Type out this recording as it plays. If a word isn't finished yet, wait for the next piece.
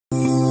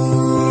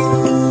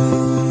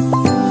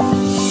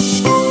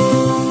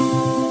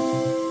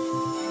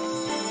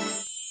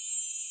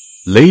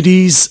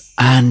Ladies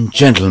and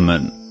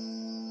gentlemen,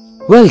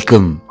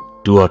 welcome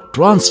to a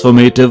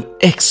transformative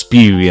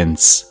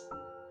experience.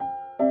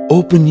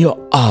 Open your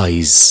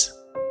eyes,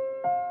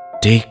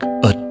 take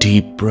a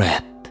deep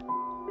breath,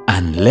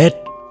 and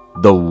let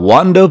the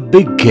wonder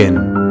begin.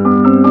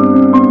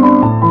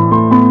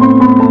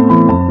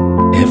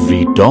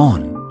 Every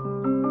dawn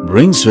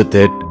brings with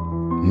it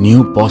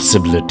new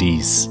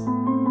possibilities.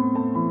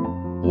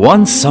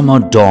 One summer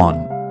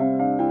dawn,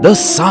 the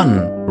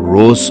sun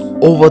rose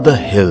over the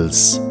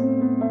hills,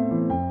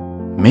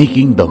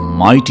 making the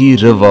mighty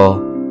river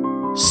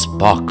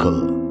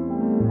sparkle.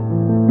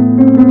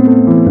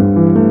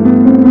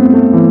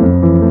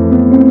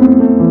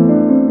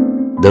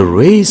 The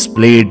rays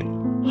played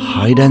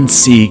hide and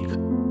seek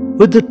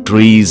with the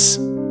trees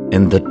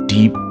in the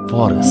deep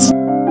forest.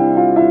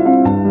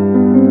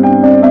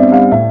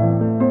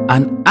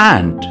 An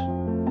ant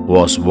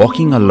was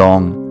walking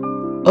along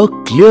a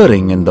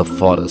clearing in the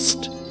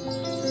forest.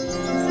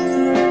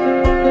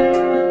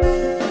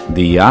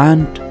 The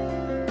ant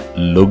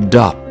looked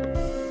up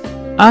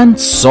and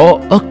saw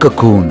a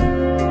cocoon.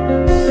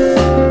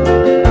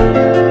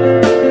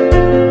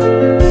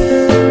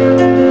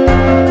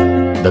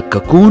 The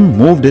cocoon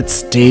moved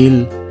its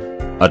tail,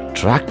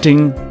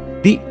 attracting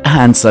the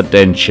ant's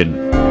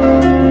attention.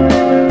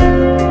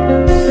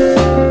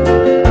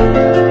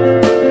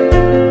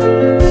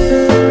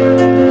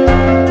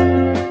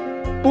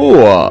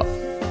 Poor,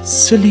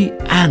 silly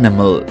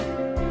animal,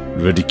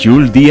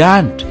 ridiculed the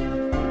ant.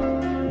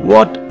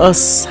 What a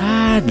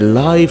sad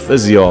life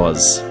is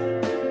yours.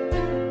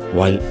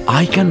 While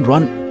I can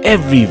run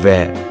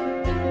everywhere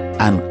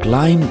and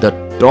climb the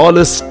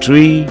tallest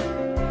tree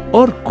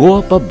or go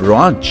up a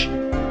branch,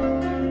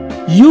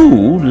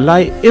 you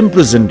lie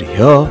imprisoned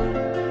here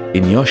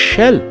in your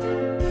shell.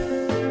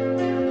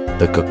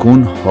 The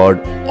cocoon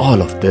heard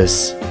all of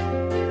this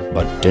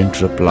but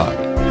didn't reply.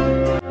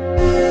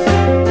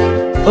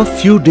 A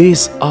few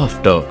days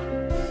after,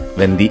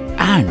 when the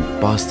ant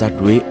passed that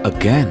way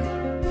again,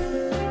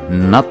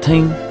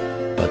 nothing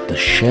but the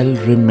shell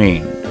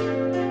remained.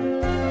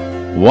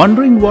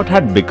 Wondering what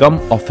had become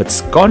of its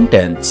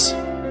contents,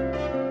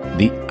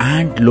 the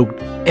ant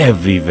looked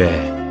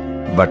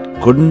everywhere but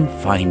couldn't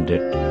find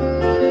it.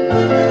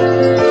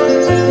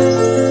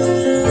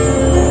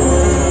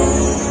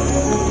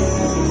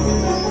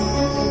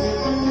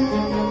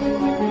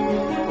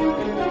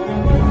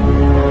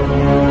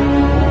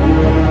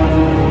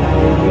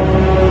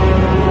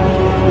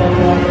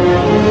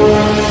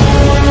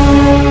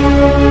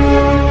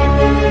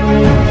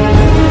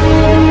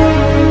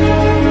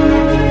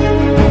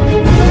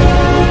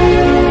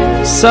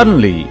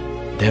 Suddenly,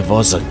 there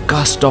was a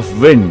gust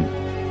of wind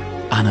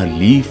and a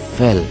leaf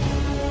fell.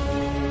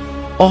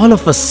 All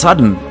of a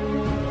sudden,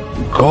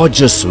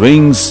 gorgeous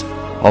wings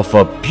of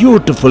a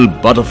beautiful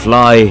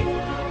butterfly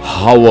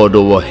hovered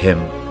over him.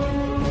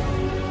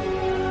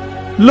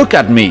 "Look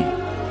at me,"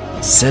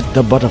 said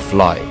the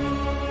butterfly.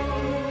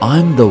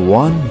 "I'm the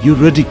one you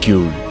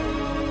ridiculed.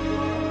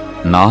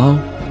 Now,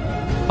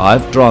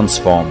 I've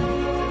transformed.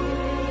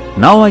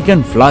 Now I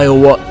can fly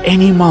over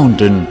any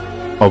mountain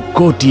or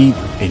go deep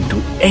into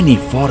any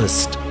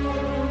forest.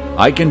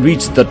 I can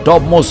reach the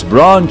topmost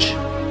branch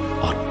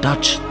or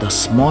touch the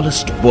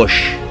smallest bush."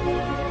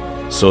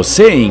 So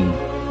saying,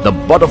 the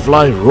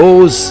butterfly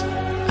rose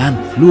and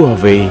flew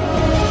away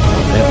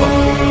forever.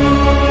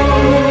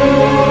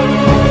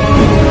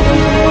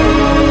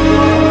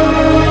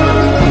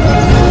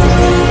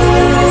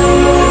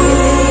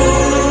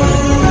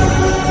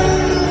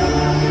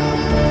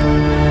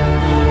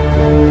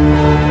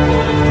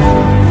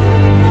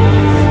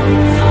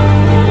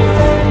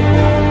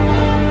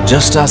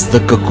 Just as the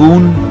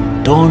cocoon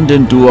turned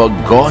into a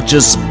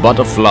gorgeous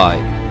butterfly,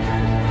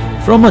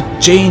 from a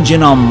change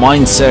in our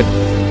mindset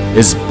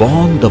is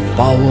born the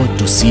power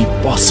to see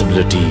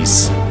possibilities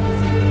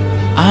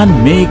and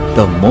make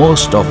the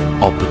most of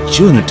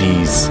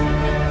opportunities.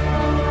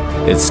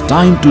 It's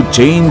time to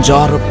change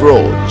our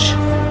approach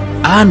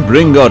and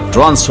bring a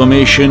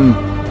transformation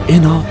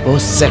in our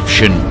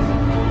perception.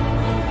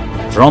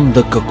 From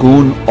the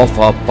cocoon of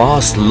our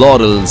past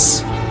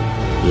laurels,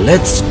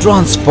 let's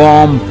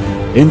transform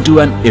into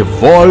an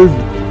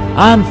evolved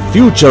and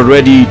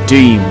future-ready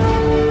team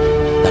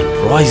that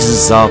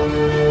rises up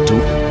to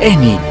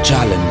any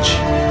challenge.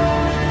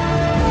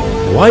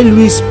 While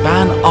we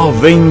span our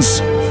wings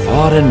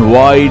far and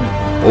wide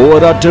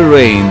over our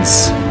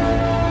terrains,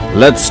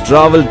 let's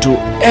travel to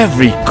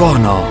every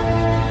corner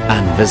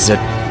and visit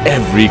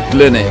every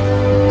clinic.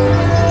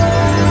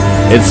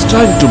 It's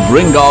time to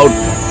bring out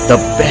the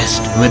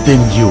best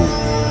within you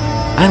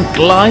and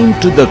climb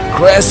to the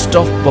crest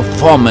of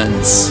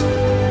performance.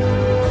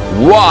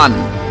 1,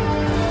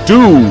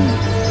 2,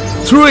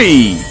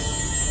 3.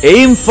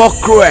 Aim for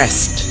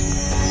crest.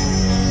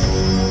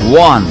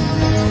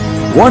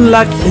 1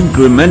 lakh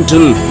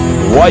incremental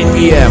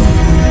YPM.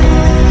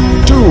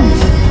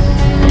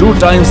 2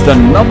 times the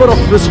number of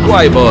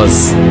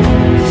prescribers.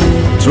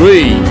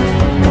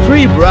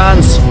 3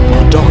 brands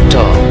per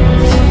doctor.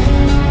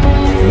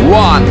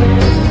 1,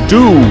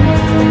 2,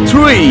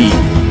 3.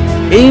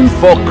 Aim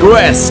for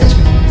Crest.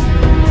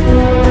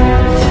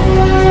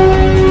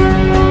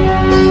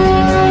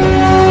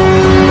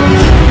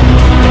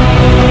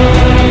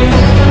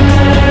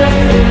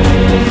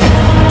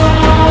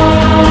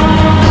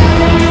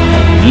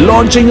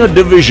 Launching a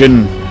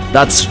division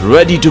that's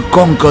ready to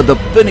conquer the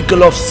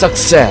pinnacle of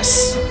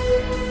success.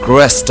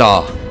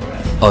 Cresta,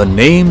 a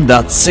name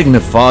that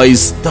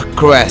signifies the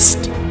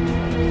crest.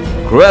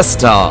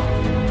 Cresta,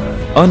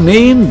 a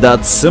name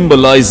that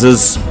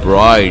symbolizes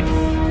pride.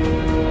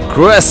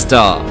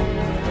 Cresta,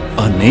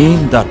 a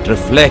name that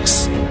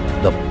reflects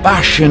the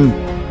passion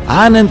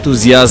and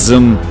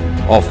enthusiasm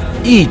of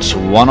each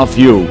one of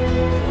you.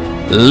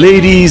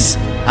 Ladies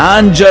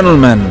and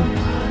gentlemen,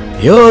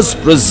 here's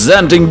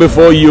presenting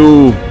before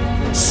you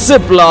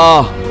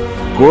Cipla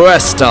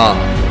Cresta,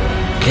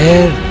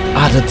 care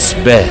at its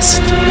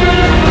best.